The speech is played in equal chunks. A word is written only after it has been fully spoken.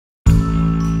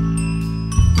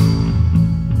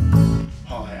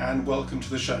welcome to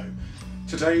the show.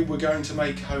 Today we're going to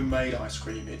make homemade ice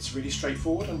cream. It's really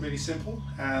straightforward and really simple,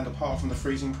 and apart from the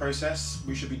freezing process,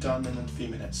 we should be done in a few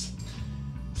minutes.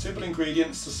 Simple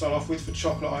ingredients to start off with for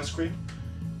chocolate ice cream: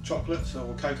 chocolate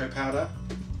or cocoa powder,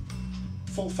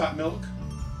 full fat milk,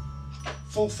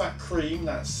 full fat cream,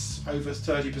 that's over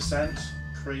 30%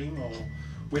 cream or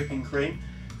whipping cream,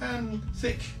 and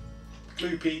thick,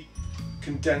 gloopy,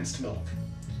 condensed milk.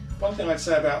 One thing I'd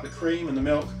say about the cream and the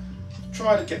milk: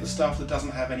 try to get the stuff that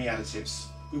doesn't have any additives.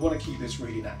 We want to keep this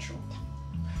really natural.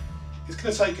 It's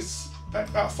going to take us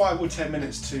about 5 or 10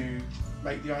 minutes to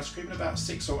make the ice cream and about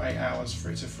 6 or 8 hours for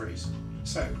it to freeze.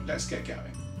 So let's get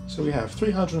going. So we have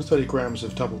 330 grams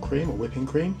of double cream or whipping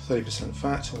cream, 30%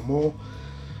 fat or more.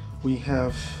 We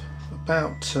have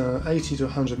about 80 to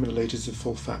 100 millilitres of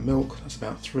full fat milk, that's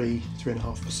about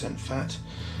 3.5% fat.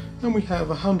 And we have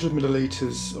 100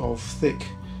 millilitres of thick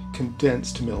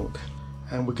condensed milk.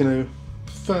 And we're going to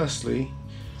firstly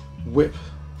whip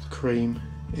the cream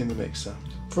in the mixer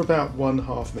for about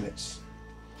 1.5 minutes.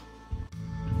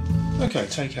 Okay,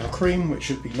 take our cream, which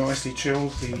should be nicely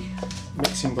chilled. The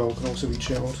mixing bowl can also be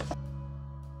chilled.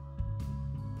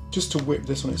 Just to whip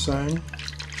this on its own.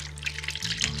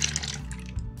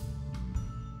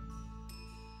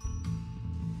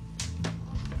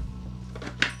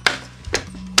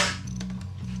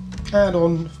 And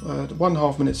on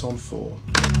 1.5 minutes on 4.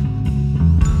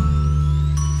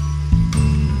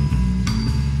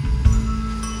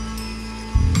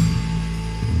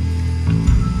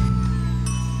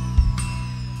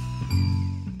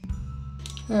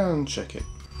 And check it.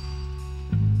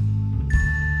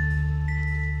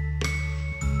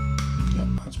 Yep,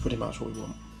 that's pretty much what we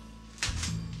want.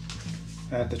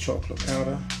 Add the chocolate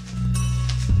powder.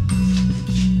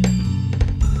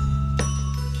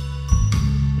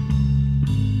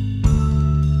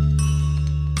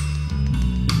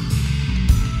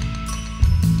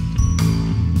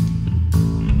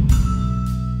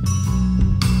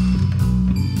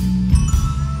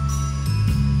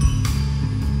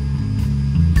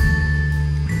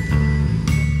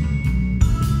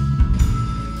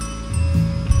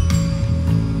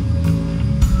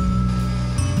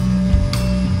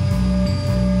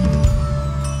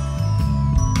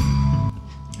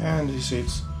 And you see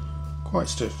it's quite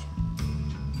stiff.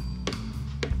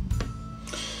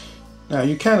 Now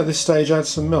you can at this stage add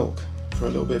some milk for a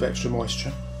little bit of extra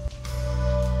moisture.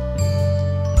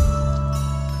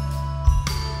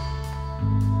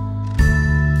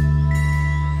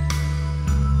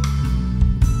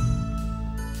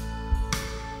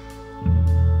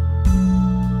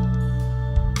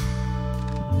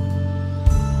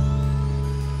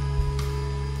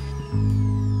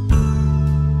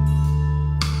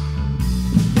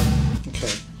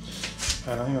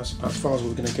 And I think that's about as far as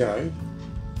we're going to go.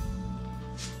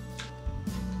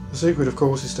 The secret, of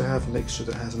course, is to have a mixture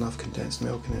that has enough condensed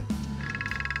milk in it,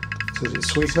 so that it's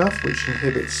sweet enough, which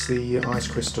inhibits the ice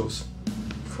crystals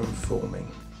from forming.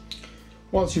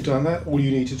 Once you've done that, all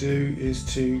you need to do is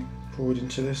to pour it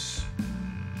into this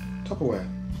Tupperware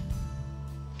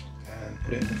and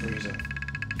put it in the freezer.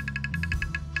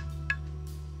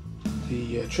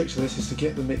 The trick to this is to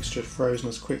get the mixture frozen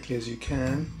as quickly as you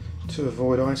can, to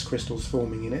avoid ice crystals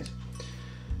forming in it.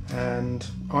 And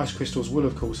ice crystals will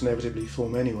of course inevitably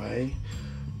form anyway,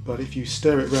 but if you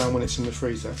stir it around when it's in the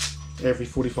freezer every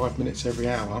 45 minutes, every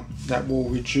hour, that will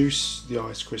reduce the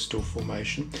ice crystal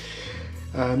formation.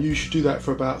 You should do that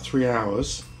for about 3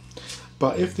 hours,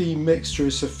 but if the mixture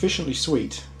is sufficiently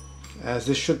sweet, as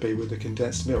this should be with the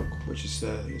condensed milk, which is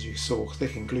as you saw,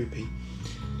 thick and gloopy,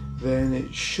 then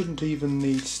it shouldn't even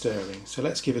need stirring. So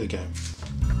let's give it a go.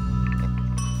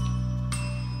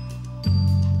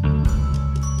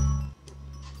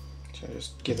 So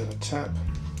just give it a tap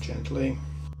gently.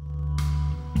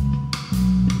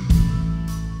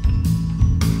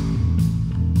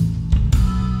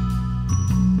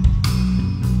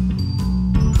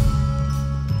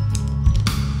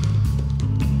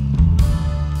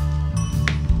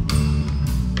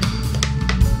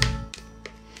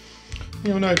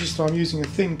 You'll notice that I'm using a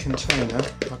thin container,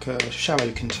 like a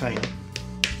shallow container,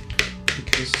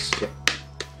 because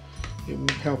it will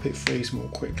help it freeze more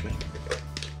quickly.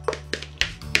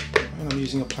 And I'm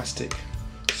using a plastic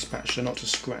spatula not to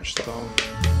scratch the bowl.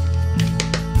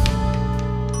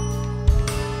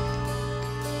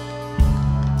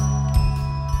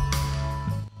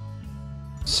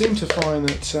 Seem to find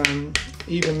that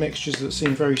even mixtures that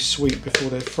seem very sweet before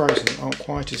they're frozen aren't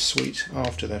quite as sweet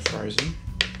after they're frozen.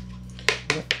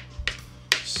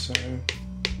 So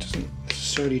it doesn't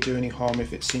necessarily do any harm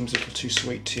if it seems a little too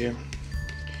sweet to you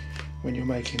when you're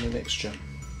making the mixture.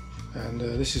 And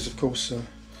this is of course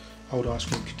old ice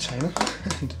cream container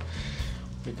and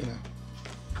we're going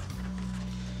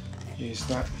to use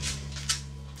that.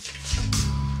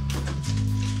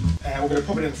 And we're going to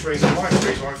pop it in the freezer. My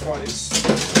freezer, I find it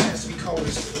has to be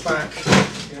coldest at the back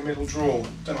in the middle drawer.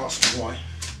 Don't ask me why.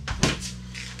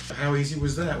 How easy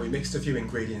was that? We mixed a few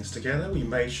ingredients together, we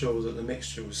made sure that the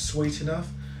mixture was sweet enough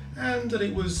and that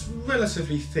it was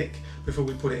relatively thick before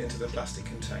we put it into the plastic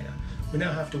container. We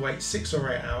now have to wait 6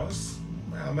 or 8 hours.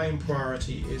 Our main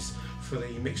priority is for the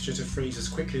mixture to freeze as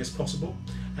quickly as possible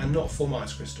and not form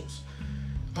ice crystals.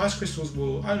 Ice crystals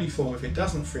will only form if it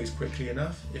doesn't freeze quickly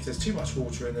enough, if there's too much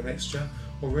water in the mixture,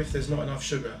 or if there's not enough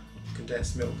sugar,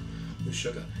 condensed milk with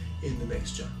sugar, in the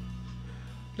mixture.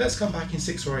 Let's come back in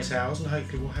 6 or 8 hours and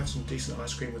hopefully we'll have some decent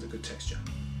ice cream with a good texture.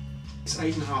 It's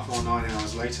 8.5 or 9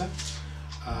 hours later.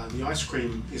 The ice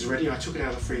cream is ready. I took it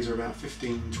out of the freezer about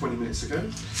 15-20 minutes ago.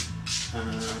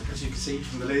 As you can see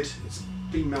from the lid, it's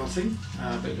been melting,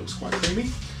 but it looks quite creamy.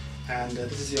 And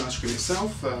this is the ice cream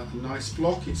itself, a nice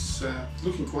block. It's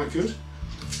looking quite good.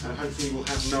 Hopefully we'll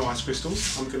have no ice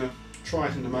crystals. I'm going to try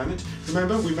it in a moment.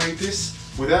 Remember, we made this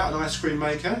without an ice cream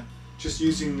maker, just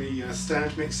using the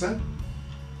stand mixer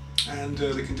and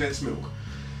the condensed milk.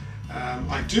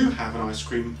 I do have an ice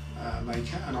cream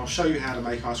maker and I'll show you how to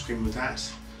make ice cream with that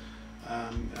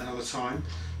another time,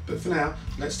 but for now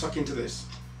let's tuck into this.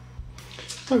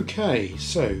 Okay,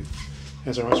 so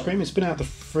there's our ice cream. It's been out the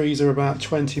freezer about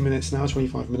 20 minutes now,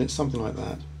 25 minutes, something like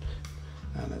that,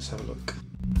 and let's have a look.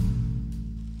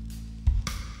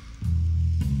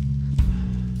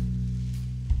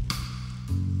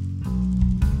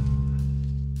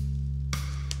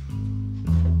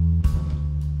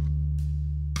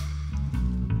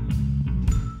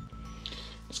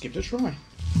 Let's give it a try.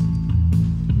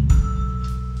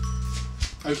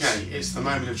 Okay, it's the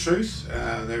moment of truth.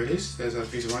 There it is. There's a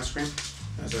piece of ice cream.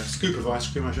 There's a scoop of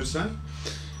ice cream, I should say.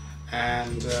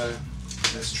 And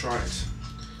let's try it.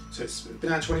 So it's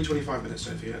been out 20-25 minutes,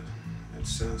 don't forget.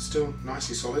 It's still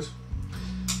nicely solid.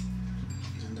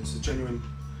 And it's a genuine...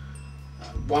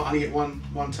 I only get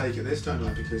one take at this, don't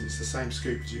I? Because it's the same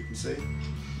scoop, as you can see.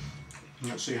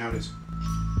 Let's see how it is.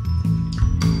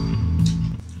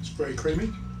 It's very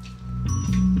creamy.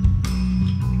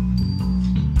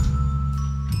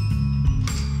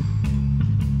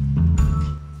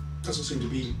 Doesn't seem to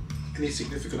be any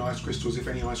significant ice crystals, if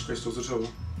any ice crystals at all.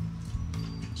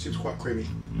 Seems quite creamy.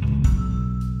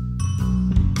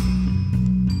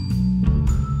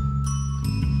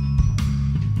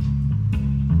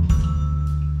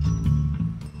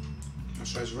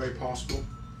 So it's very passable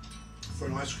for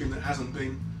an ice cream that hasn't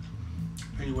been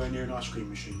anywhere near an ice cream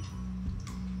machine.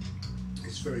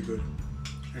 It's very good,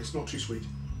 and it's not too sweet.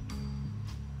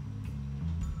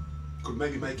 Could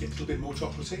maybe make it a little bit more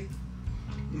chocolatey,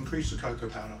 increase the cocoa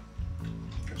powder.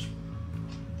 Yes.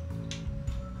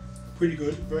 Pretty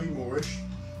good, very moreish,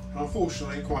 and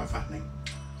unfortunately quite fattening.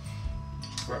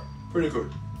 But pretty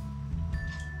good.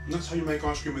 And that's how you make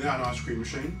ice cream without an ice cream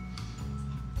machine.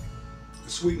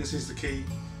 The sweetness is the key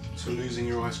to losing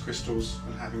your ice crystals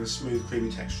and having a smooth,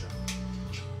 creamy texture.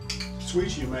 The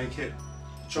sweeter you make it,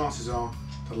 chances are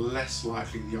the less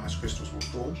likely the ice crystals will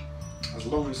form, as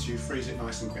long as you freeze it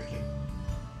nice and quickly.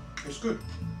 It's good.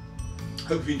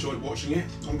 Hope you enjoyed watching it.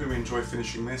 I'm going to enjoy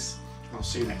finishing this, and I'll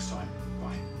see you next time.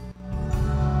 Bye.